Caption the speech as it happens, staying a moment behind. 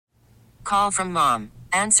call from mom.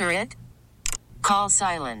 Answer it. Call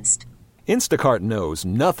silenced. Instacart knows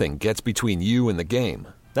nothing gets between you and the game.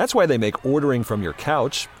 That's why they make ordering from your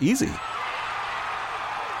couch easy.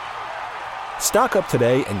 Stock up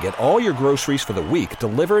today and get all your groceries for the week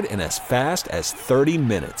delivered in as fast as 30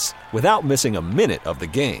 minutes without missing a minute of the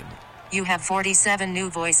game. You have 47 new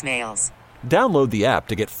voicemails. Download the app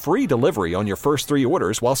to get free delivery on your first 3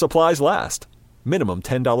 orders while supplies last. Minimum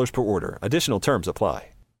 $10 per order. Additional terms apply.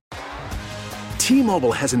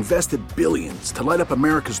 T-Mobile has invested billions to light up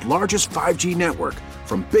America's largest 5G network,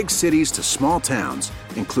 from big cities to small towns,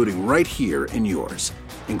 including right here in yours.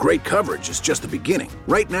 And great coverage is just the beginning.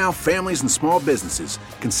 Right now, families and small businesses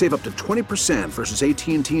can save up to 20% versus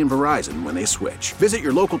AT&T and Verizon when they switch. Visit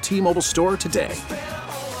your local T-Mobile store today.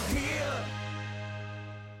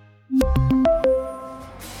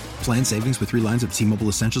 Plan savings with 3 lines of T-Mobile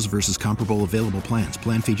Essentials versus comparable available plans.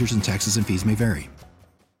 Plan features and taxes and fees may vary.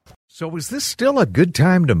 So is this still a good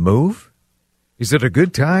time to move? Is it a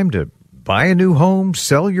good time to buy a new home,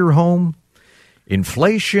 sell your home?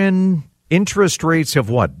 Inflation, interest rates have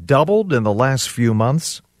doubled in the last few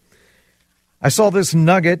months? I saw this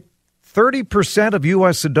nugget. 30% of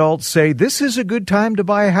U.S. adults say this is a good time to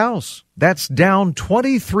buy a house. That's down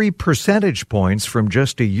 23 percentage points from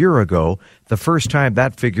just a year ago, the first time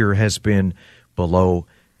that figure has been below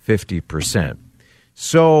 50%.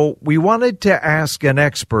 So we wanted to ask an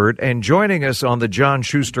expert, and joining us on the John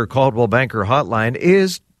Schuster Coldwell Banker Hotline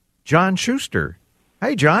is John Schuster.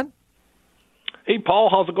 Hey, John. Hey, Paul.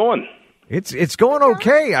 How's it going? It's going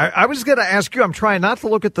okay. I was going to ask you, I'm trying not to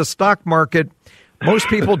look at the stock market. Most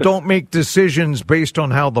people don't make decisions based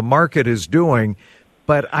on how the market is doing,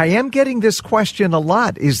 but I am getting this question a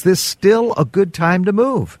lot. Is this still a good time to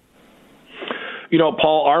move? You know,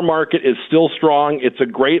 Paul, our market is still strong. It's a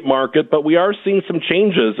great market, but we are seeing some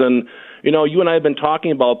changes. And, you know, you and I have been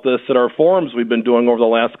talking about this at our forums we've been doing over the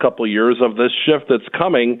last couple of years of this shift that's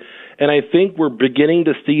coming. And I think we're beginning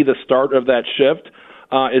to see the start of that shift.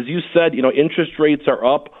 As you said, you know, interest rates are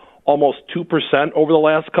up almost 2% over the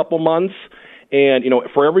last couple months. And, you know,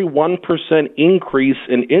 for every 1% increase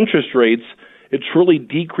in interest rates, it truly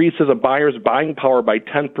decreases a buyer's buying power by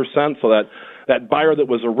 10%. So that buyer that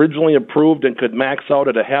was originally approved and could max out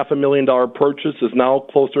at a $500,000 purchase is now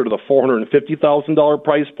closer to the $450,000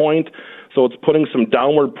 price point. So it's putting some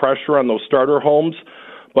downward pressure on those starter homes.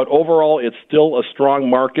 But overall, it's still a strong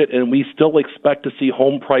market, and we still expect to see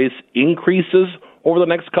home price increases over the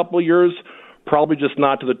next couple of years, probably just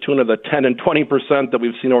not to the tune of the 10 and 20% that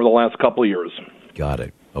we've seen over the last couple of years. Got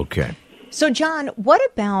it. Okay. So, John, what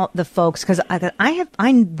about the folks, because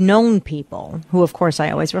I've known people who, of course,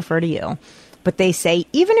 I always refer to you, but they say,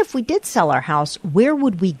 even if we did sell our house, where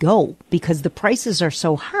would we go? Because the prices are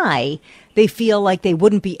so high, they feel like they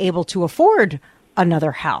wouldn't be able to afford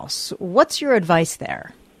another house. What's your advice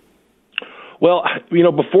there? Well, you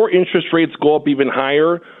know, before interest rates go up even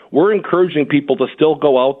higher, we're encouraging people to still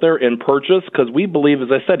go out there and purchase because we believe, as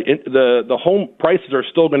I said, the home prices are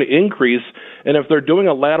still going to increase. And if they're doing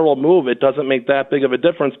a lateral move, it doesn't make that big of a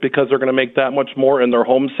difference because they're going to make that much more in their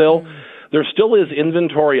home sale. There still is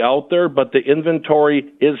inventory out there, but the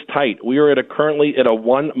inventory is tight. We are currently at a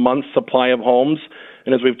 1-month supply of homes.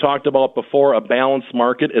 And as we've talked about before, a balanced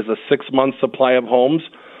market is a 6-month supply of homes.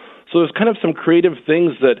 So there's kind of some creative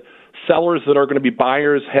things that sellers that are going to be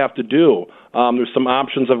buyers have to do. There's some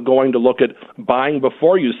options of going to look at buying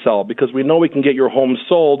before you sell because we know we can get your home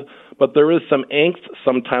sold, but there is some angst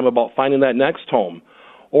sometime about finding that next home.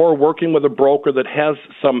 Or working with a broker that has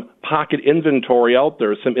some pocket inventory out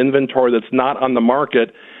there, some inventory that's not on the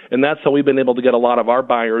market, and that's how we've been able to get a lot of our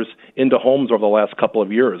buyers into homes over the last couple of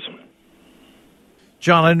years.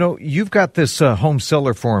 John, I know you've got this home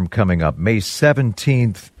seller forum coming up May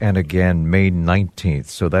 17th and again May 19th.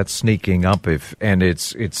 So that's sneaking up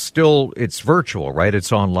it's virtual, right?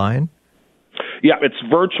 It's online? Yeah, it's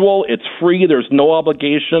virtual. It's free. There's no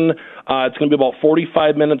obligation. It's going to be about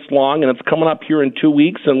 45 minutes long, and it's coming up here in 2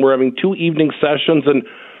 weeks, and we're having 2 evening sessions. And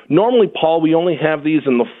normally, Paul, we only have these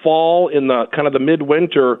in the fall, in the kind of the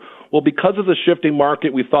midwinter. Well, because of the shifting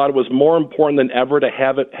market, we thought it was more important than ever to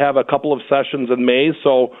have a couple of sessions in May.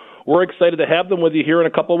 So we're excited to have them with you here in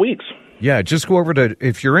a couple of weeks. Yeah, just go over to,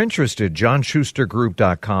 if you're interested,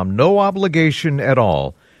 johnschustergroup.com. No obligation at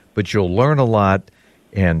all, but you'll learn a lot.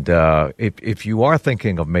 And if you are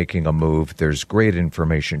thinking of making a move, there's great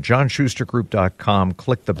information. johnschustergroup.com.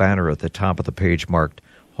 Click the banner at the top of the page marked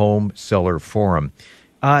Home Seller Forum.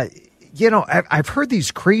 You know, I've heard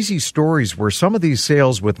these crazy stories where some of these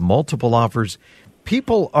sales with multiple offers,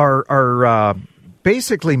 people are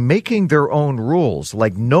basically making their own rules,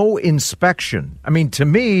 like no inspection. I mean, to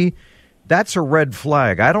me, that's a red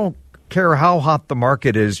flag. I don't care how hot the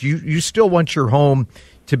market is, you still want your home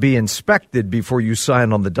to be inspected before you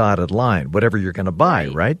sign on the dotted line, whatever you're going to buy,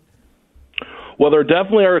 right? Well, there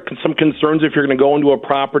definitely are some concerns if you're going to go into a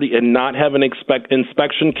property and not have an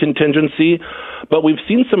inspection contingency. But we've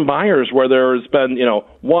seen some buyers where there's been,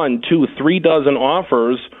 1, 2, 3 dozen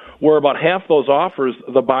offers where about half those offers,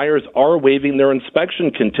 the buyers are waiving their inspection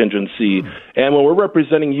contingency. And when we're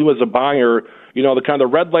representing you as a buyer, the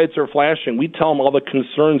red lights are flashing. We tell them all the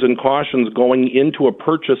concerns and cautions going into a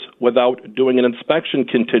purchase without doing an inspection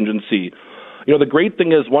contingency. The great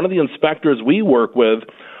thing is one of the inspectors we work with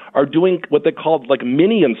are doing what they call like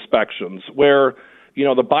mini inspections where,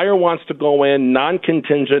 the buyer wants to go in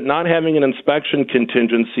non-contingent, not having an inspection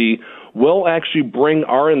contingency. We'll actually bring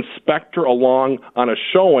our inspector along on a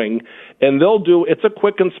showing, and it's a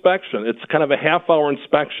quick inspection. It's kind of a half-hour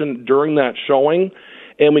inspection during that showing,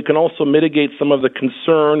 and we can also mitigate some of the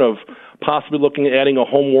concern of possibly looking at adding a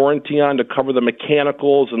home warranty on to cover the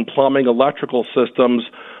mechanicals and plumbing, electrical systems.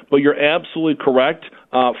 But you're absolutely correct.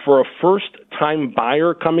 For a first-time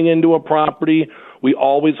buyer coming into a property, we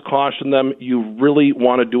always caution them, you really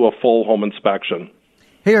want to do a full home inspection.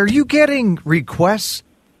 Hey, are you getting requests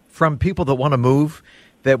from people that want to move,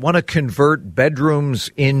 that want to convert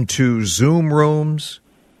bedrooms into Zoom rooms?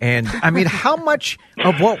 And, how much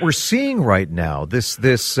of what we're seeing right now, this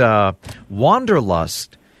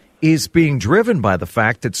wanderlust, is being driven by the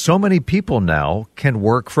fact that so many people now can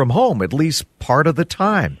work from home, at least part of the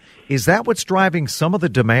time. Is that what's driving some of the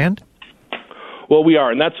demand? Well, we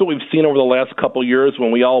are, and that's what we've seen over the last couple of years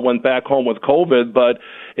when we all went back home with COVID. But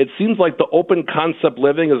it seems like the open concept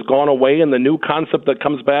living has gone away, and the new concept that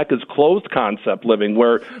comes back is closed concept living,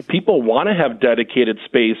 where people want to have dedicated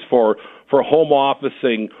space for home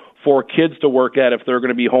officing, for kids to work at if they're going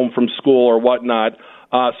to be home from school or whatnot.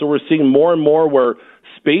 So we're seeing more and more where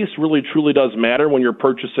space really truly does matter when you're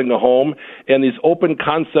purchasing a home, and these open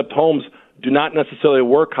concept homes do not necessarily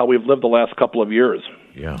work how we've lived the last couple of years.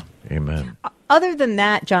 Yeah, amen. Other than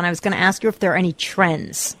that, John, I was going to ask you if there are any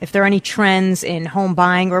trends. If there are any trends in home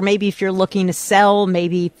buying, or maybe if you're looking to sell,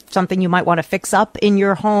 maybe something you might want to fix up in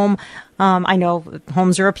your home. I know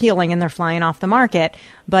homes are appealing and they're flying off the market,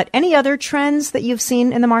 but any other trends that you've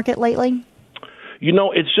seen in the market lately?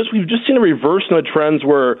 We've just seen a reverse in the trends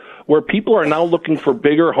where people are now looking for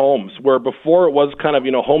bigger homes, where before it was kind of,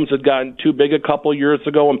 homes had gotten too big a couple years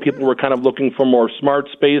ago and people were kind of looking for more smart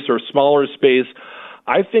space or smaller space.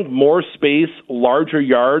 I think more space, larger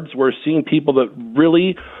yards, we're seeing people that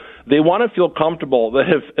really, they want to feel comfortable that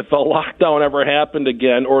if a lockdown ever happened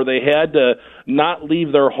again, or they had to not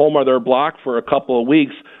leave their home or their block for a couple of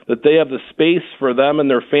weeks, that they have the space for them and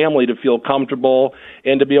their family to feel comfortable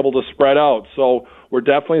and to be able to spread out. So we're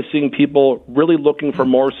definitely seeing people really looking for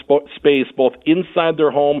more space, both inside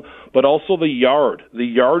their home, but also the yard. The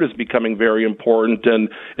yard is becoming very important, and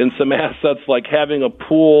some assets like having a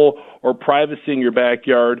pool or privacy in your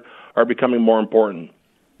backyard are becoming more important.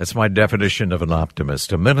 That's my definition of an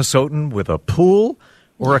optimist. A Minnesotan with a pool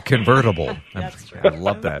or a convertible. That's true. I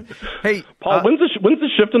love that. Hey, Paul, when's the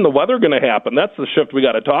shift in the weather going to happen? That's the shift we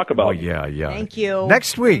got to talk about. Oh, yeah. Thank you.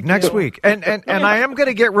 Next week. And I am going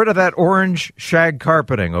to get rid of that orange shag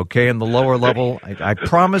carpeting, okay, in the lower level. I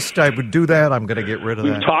promised I would do that. I'm going to get rid of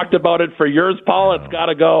that. We've talked about it for years, Paul. It's got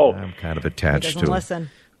to go. I'm kind of attached to it. Listen.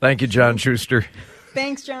 Thank you, John Schuster.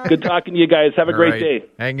 Thanks, John. Good talking to you guys. Have a great day.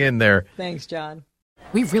 Hang in there. Thanks, John.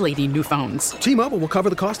 We really need new phones. T-Mobile will cover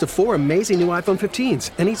the cost of 4 amazing new iPhone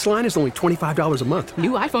 15s, and each line is only $25 a month.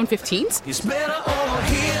 New iPhone 15s? It's better over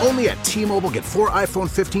here. Only at T-Mobile, get 4 iPhone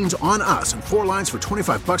 15s on us and 4 lines for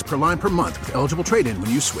 $25 per line per month with eligible trade-in when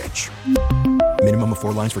you switch. Minimum of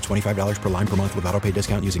 4 lines for $25 per line per month with autopay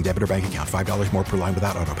discount using debit or bank account. $5 more per line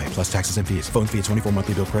without autopay, plus taxes and fees. Phone fee at 24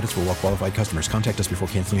 monthly bill credits for well-qualified customers. Contact us before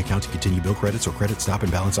canceling account to continue bill credits or credit stop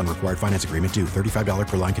and balance on required finance agreement due. $35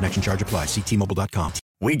 per line connection charge applies. See T-Mobile.com.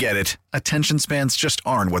 We get it. Attention spans just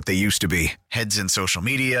aren't what they used to be. Heads in social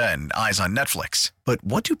media and eyes on Netflix. But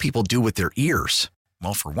what do people do with their ears?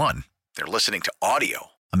 Well, for one, they're listening to audio.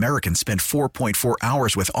 Americans spend 4.4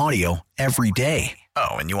 hours with audio every day.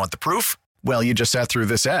 Oh, and you want the proof? Well, you just sat through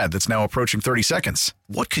this ad that's now approaching 30 seconds.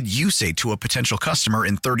 What could you say to a potential customer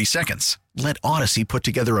in 30 seconds? Let Odyssey put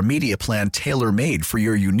together a media plan tailor-made for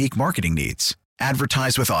your unique marketing needs.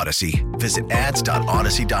 Advertise with Odyssey. Visit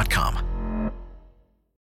ads.odyssey.com.